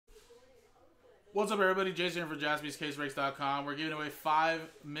What's up, everybody? Jason here for JaspysCaseBreaks.com. We're giving away 5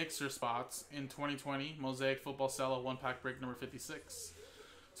 mixer spots in 2020 Mosaic Football Cello 1-pack break number 56.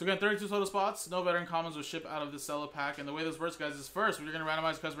 So again, 32 total spots. No veteran commons will ship out of this Cello pack. And the way this works, guys, is first we're going to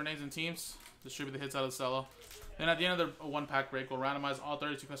randomize customer names and teams, distribute the hits out of the Cello. Then at the end of the 1-pack break, we'll randomize all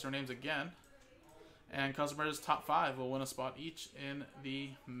 32 customer names again. And customers' top 5 will win a spot each in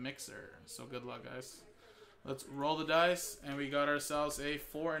the mixer. So good luck, guys. Let's roll the dice, and we got ourselves a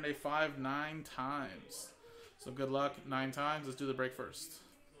 4 and a 5 9 times. So good luck 9 times. Let's do the break first.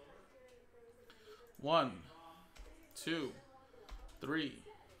 1, 2, 3,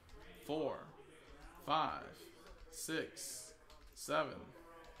 4, 5, 6, 7,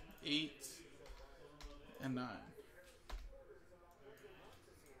 8, and 9.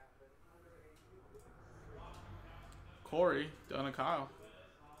 Corey, Don, and Kyle.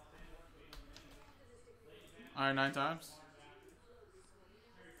 Alright, 9 times.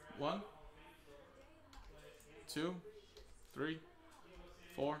 1, 2, 3,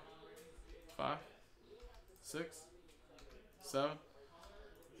 4, 5, 6, 7,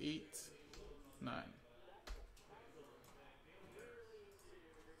 8, 9.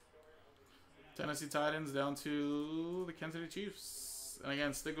 Tennessee Titans down to the Kansas City Chiefs. And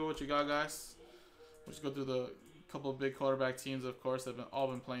again, stick with what you got, guys. We'll just go through the couple of big quarterback teams, of course, that have all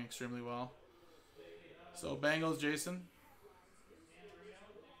been playing extremely well. So Bengals, Jason.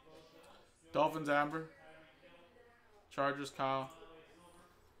 Dolphins, Amber. Chargers, Kyle.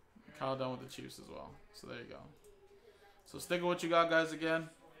 Kyle done with the Chiefs as well. So there you go. So stick with what you got, guys, again.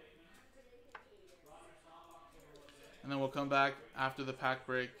 And then we'll come back after the pack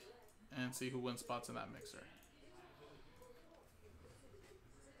break and see who wins spots in that mixer.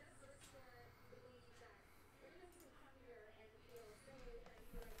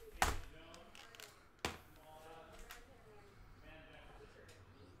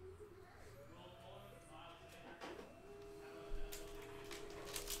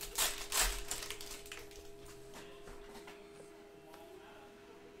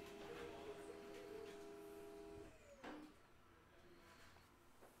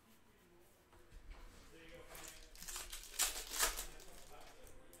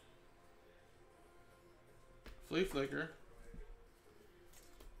 Flea Flicker,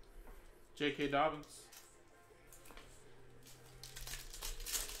 J.K. Dobbins,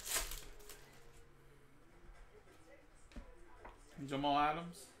 Jamal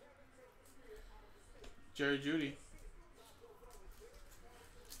Adams, Jerry Judy,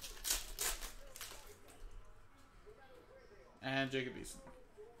 and Jacob Eason.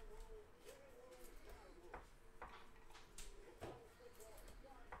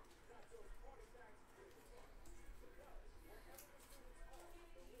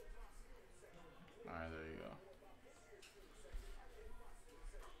 Alright, there you go.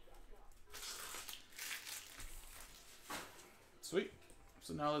 Sweet.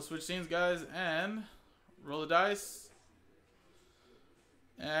 So now let's switch scenes, guys, and roll the dice.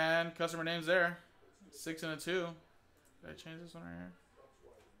 And customer name's there. 6 and a 2. Did I change this one right here?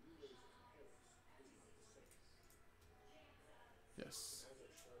 Yes.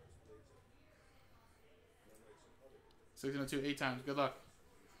 6 and a 2, 8 times. Good luck.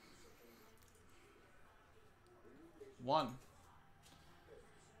 1,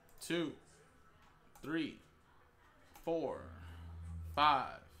 2, 3, 4, 5,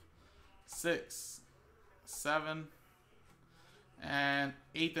 6, 7, and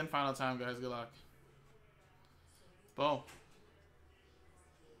 8th and final time, guys. Good luck. Boom.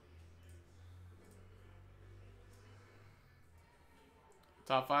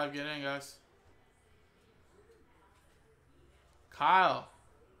 Top 5 get in, guys. Kyle,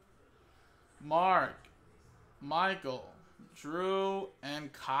 Mark, Michael, Drew,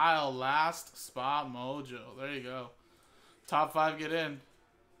 and Kyle. Last spot mojo. There you go. Top 5 get in.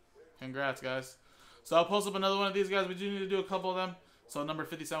 Congrats, guys. So I'll post up another one of these, guys. We do need to do a couple of them. So number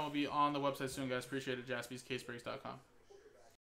 57 will be on the website soon, guys. Appreciate it. JaspysCaseBreaks.com.